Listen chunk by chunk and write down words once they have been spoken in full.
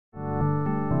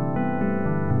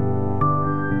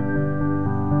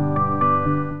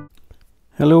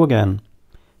Hello again.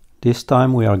 This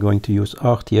time we are going to use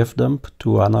rtfdump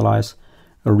to analyze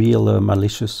a real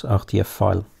malicious RTF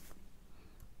file.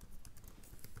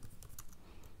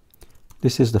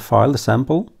 This is the file, the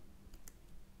sample.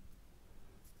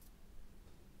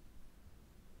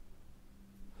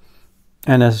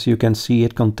 And as you can see,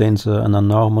 it contains an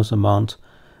enormous amount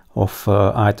of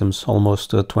items, almost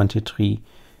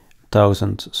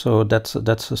 23,000. So that's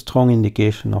a strong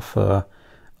indication of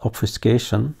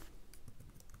obfuscation.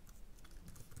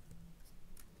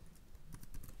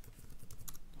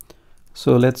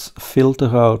 So let's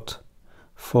filter out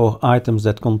for items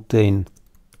that contain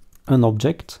an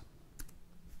object.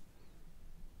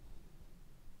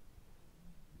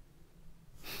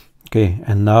 Okay,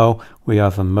 and now we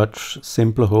have a much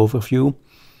simpler overview.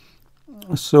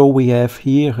 So we have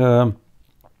here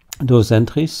those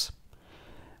entries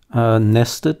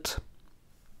nested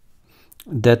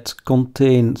that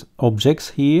contain objects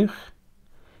here,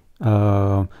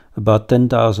 about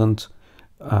 10,000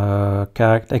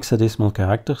 hexadecimal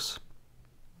characters.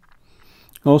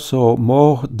 Also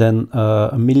more than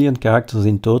 1 million characters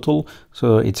in total,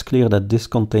 so it's clear that this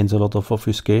contains a lot of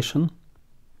obfuscation.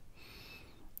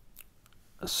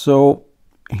 So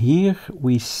here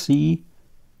we see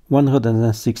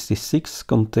 166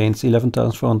 contains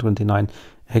 11,429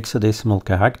 hexadecimal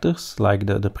characters, like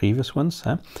the previous ones,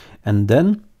 and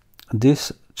then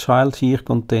this child here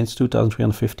contains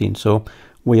 2,315. So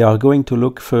we are going to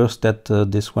look first at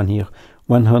this one here,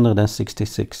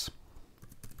 166.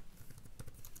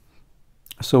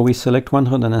 So we select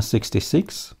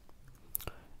 166.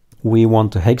 We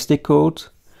want a hex decode,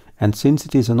 and since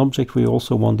it is an object, we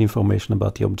also want information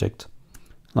about the object,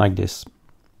 like this.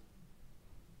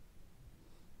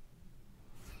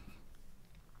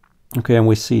 Okay, and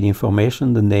we see the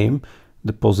information, the name,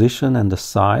 the position and the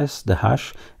size, the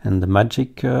hash and the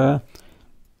magic.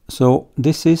 So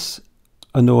this is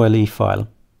an OLE file.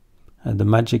 The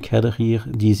magic header here,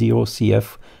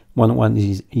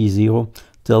 D0CF11E0,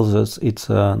 tells us it's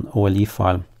an OLE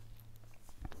file.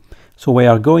 So we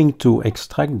are going to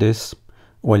extract this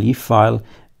OLE file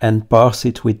and parse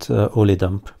it with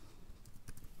OLEDump.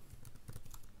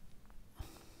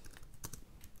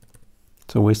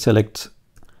 So we select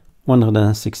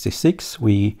 166,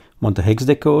 we want a hex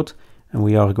decode, and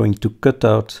we are going to cut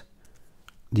out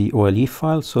the OLE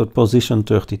file, so position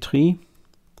 33,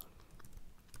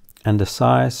 and the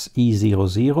size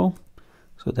E00,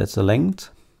 so that's the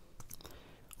length.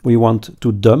 We want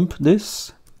to dump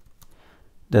this,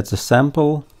 that's a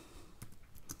sample,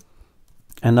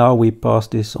 and now we pass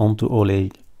this on to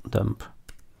OLEDump.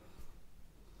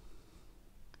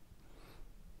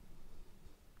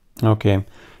 Okay,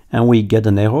 and we get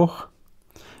an error.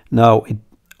 Now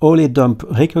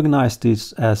OLEDump recognized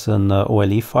this as an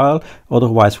OLE file,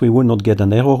 otherwise we would not get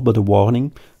an error but a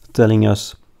warning telling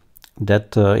us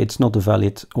that it's not a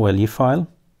valid OLE file.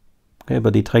 Okay,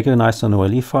 but it recognized an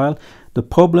OLE file. The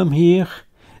problem here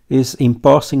is in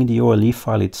parsing the OLE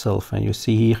file itself, and you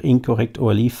see here incorrect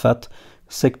OLE FAT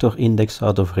sector index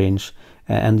out of range,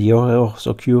 and the errors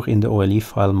occur in the OLE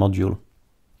file module.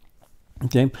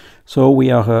 Okay, so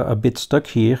we are a bit stuck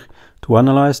here to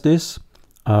analyze this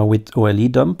with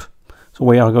OLEDump. So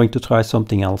we are going to try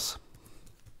something else.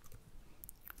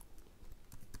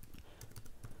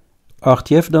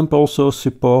 rtfdump also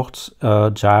supports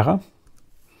Jara,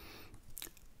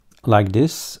 like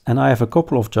this, and I have a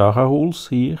couple of Jara rules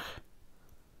here,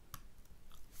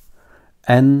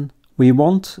 and we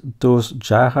want those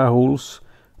Jara rules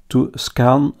to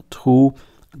scan through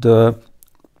the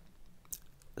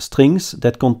strings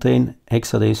that contain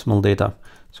hexadecimal data.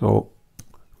 So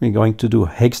we're going to do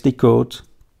hex decode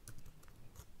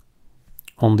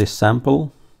on this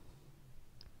sample.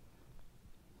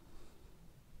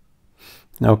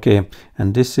 Okay,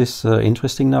 and this is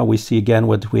interesting. Now we see again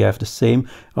what we have the same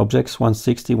objects,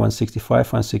 160, 165,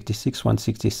 166,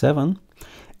 167.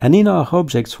 And in our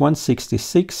objects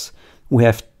 166, we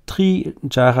have 3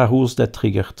 Jara rules that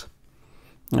triggered.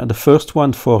 The first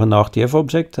one for an RTF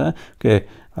object, okay,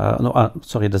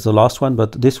 sorry, that's the last one,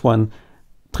 but this one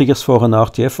triggers for an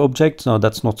RTF object. Now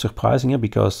that's not surprising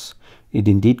because it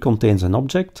indeed contains an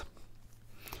object.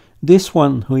 This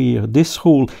one here, this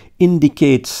rule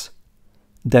indicates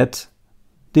that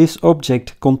this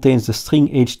object contains the string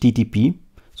HTTP.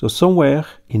 So somewhere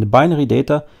in the binary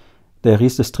data there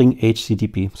is the string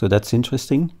HTTP, so that's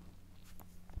interesting.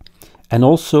 And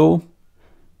also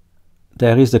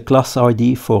there is the class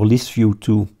ID for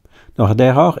listview2. Now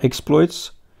there are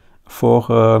exploits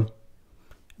for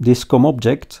this COM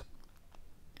object,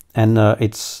 and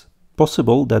it's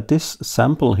possible that this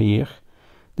sample here,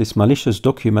 this malicious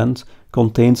document,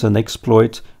 contains an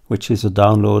exploit which is a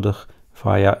downloader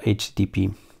via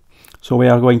HTTP. So we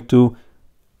are going to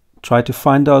try to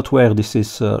find out where this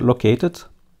is located,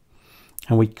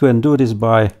 and we can do this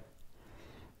by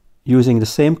using the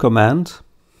same command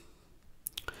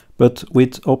but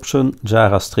with option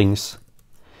Jara strings,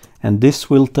 and this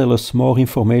will tell us more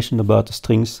information about the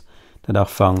strings that are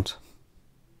found.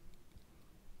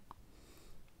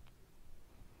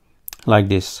 Like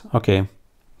this. Okay,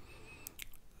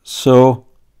 so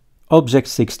object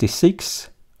 66,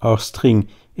 our string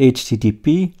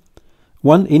HTTP,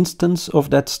 one instance of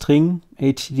that string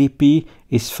HTTP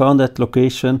is found at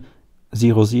location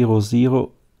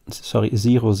 000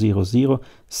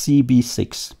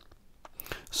 CB6.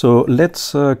 So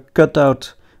let's cut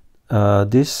out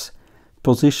this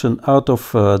position out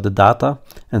of the data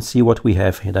and see what we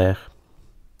have there.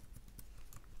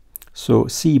 So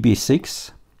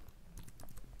CB6,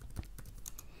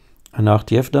 an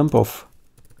rtfdump of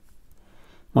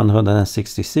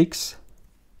 166,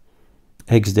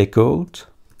 hex decode,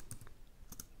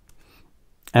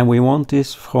 and we want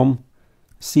this from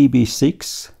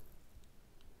CB6,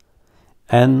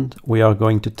 and we are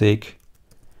going to take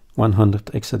 100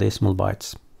 hexadecimal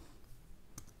bytes,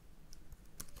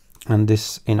 and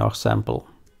this in our sample.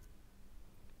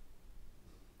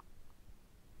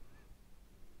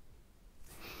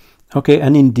 Okay,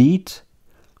 and indeed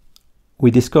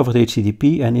we discovered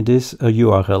HTTP, and it is a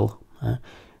URL.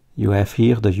 You have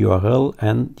here the URL,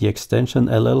 and the extension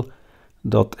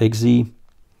ll.exe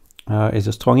is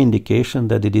a strong indication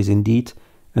that it is indeed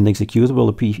an executable,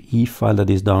 a PE file that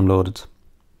is downloaded.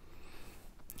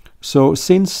 So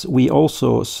since we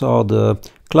also saw the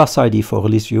class ID for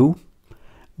release view,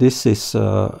 this is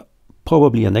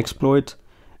probably an exploit,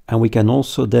 and we can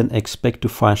also then expect to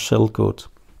find shellcode.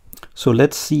 So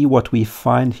let's see what we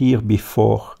find here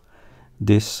before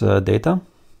this data.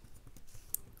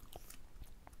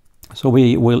 So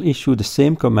we will issue the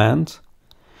same command,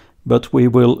 but we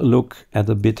will look at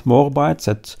a bit more bytes,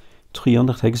 at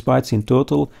 300 hex bytes in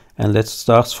total, and let's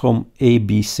start from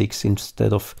AB6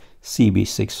 instead of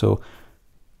CB6, so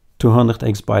 200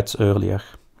 hex bytes earlier,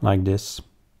 like this.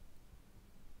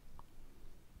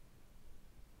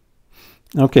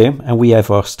 Okay, and we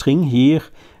have our string here,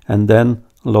 and then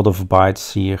a lot of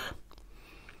bytes here.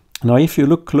 Now if you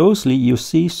look closely, you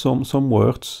see some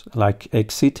words like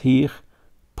exit here,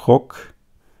 proc,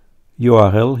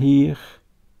 URL here,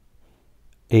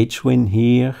 hwin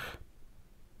here,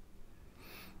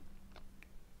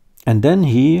 and then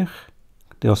here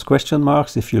there's question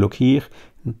marks. If you look here,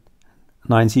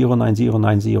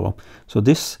 909090. So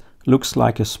this looks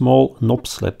like a small knob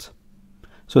slit.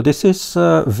 So this is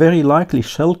very likely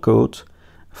shellcode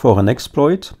for an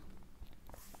exploit,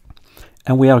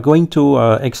 and we are going to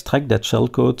extract that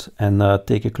shellcode and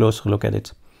take a closer look at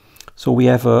it. So we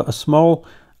have a small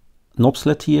knob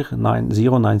slit here,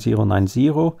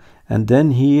 909090, and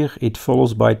then here it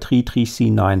follows by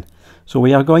 33C9. So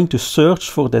we are going to search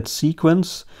for that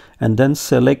sequence and then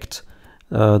select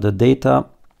the data,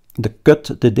 cut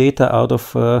the data out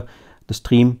of the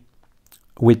stream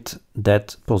with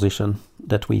that position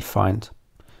that we find.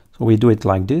 So we do it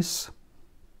like this.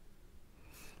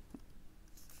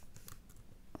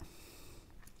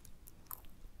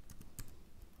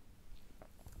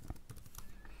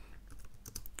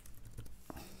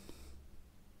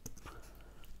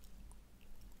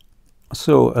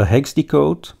 So a hex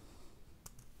decode,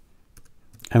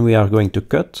 and we are going to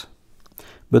cut,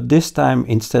 but this time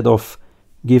instead of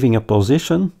giving a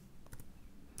position,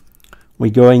 we're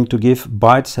going to give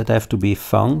bytes that have to be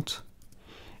found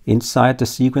inside the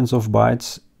sequence of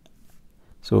bytes.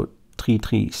 So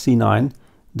 33C9,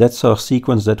 that's our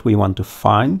sequence that we want to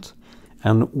find,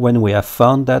 and when we have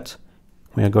found that,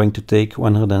 we are going to take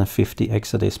 150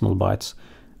 hexadecimal bytes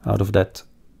out of that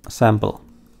sample.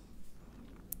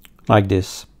 Like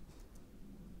this.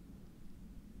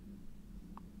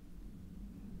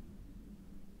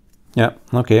 Yeah,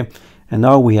 okay. And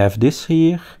now we have this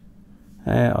here,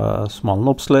 a small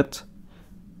knob slit,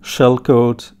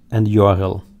 shellcode, and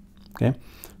URL. Okay,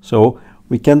 so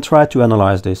we can try to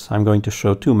analyze this. I'm going to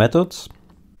show two methods.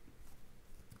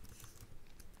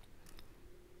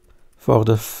 For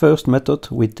the first method,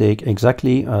 we take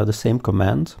exactly the same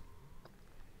command,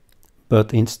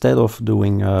 but instead of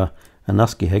doing an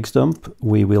ASCII hex dump,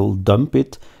 we will dump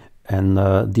it and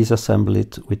disassemble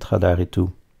it with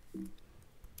Radari2.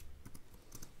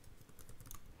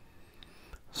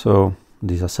 So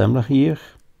disassembler here,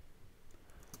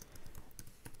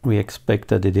 we expect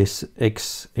that it is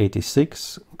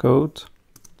x86 code.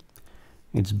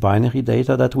 It's binary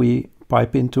data that we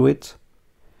pipe into it.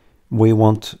 We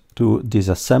want to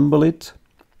disassemble it,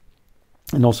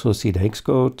 and also see the hex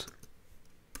code.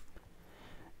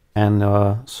 And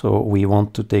so we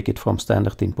want to take it from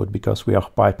standard input because we are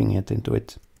piping it into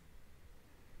it.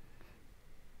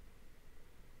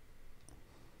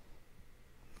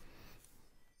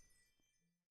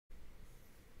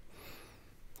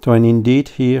 So, and indeed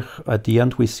here at the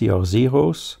end we see our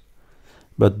zeros,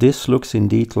 but this looks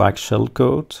indeed like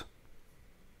shellcode.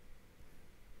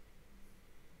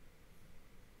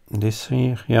 This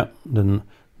here, yeah, the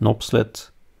knob sled,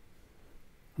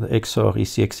 the XOR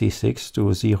ECX-E6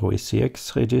 to 0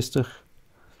 ECX register.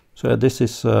 So this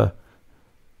is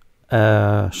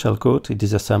shellcode, it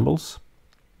disassembles.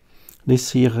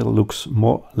 This here looks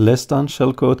less than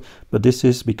shellcode, but this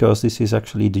is because this is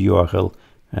actually the URL.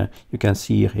 You can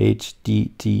see here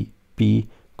http://.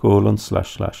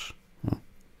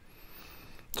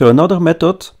 So another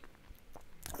method,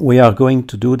 we are going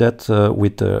to do that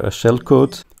with a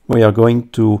shellcode. We are going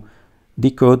to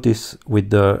decode this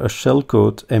with a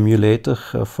shellcode emulator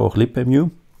for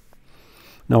libemu.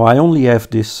 Now I only have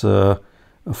this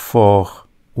for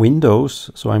Windows,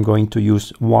 so I'm going to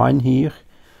use Wine here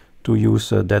to use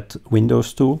that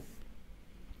Windows tool.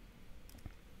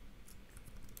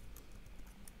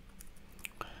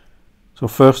 So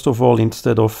first of all,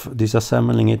 instead of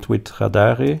disassembling it with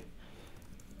Radare,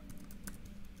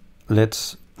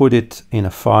 let's put it in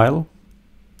a file,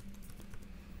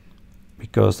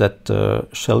 because that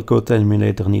shellcode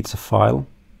emulator needs a file.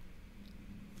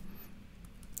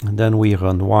 And then we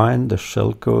run wine, the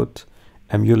shellcode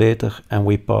emulator, and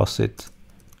we pass it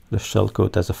the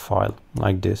shellcode as a file,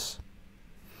 like this.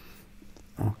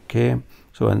 Okay,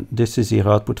 so and this is your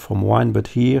output from wine, but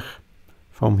here,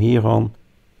 from here on,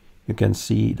 you can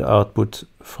see the output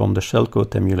from the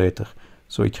shellcode emulator.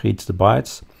 So it reads the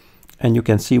bytes, and you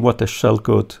can see what the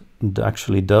shellcode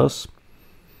actually does.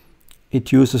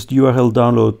 It uses the URL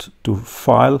download to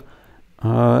file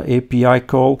API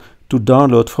call to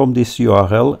download from this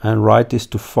URL and write this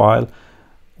to file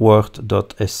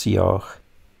word.scr.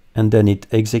 And then it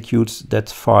executes that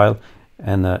file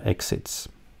and exits.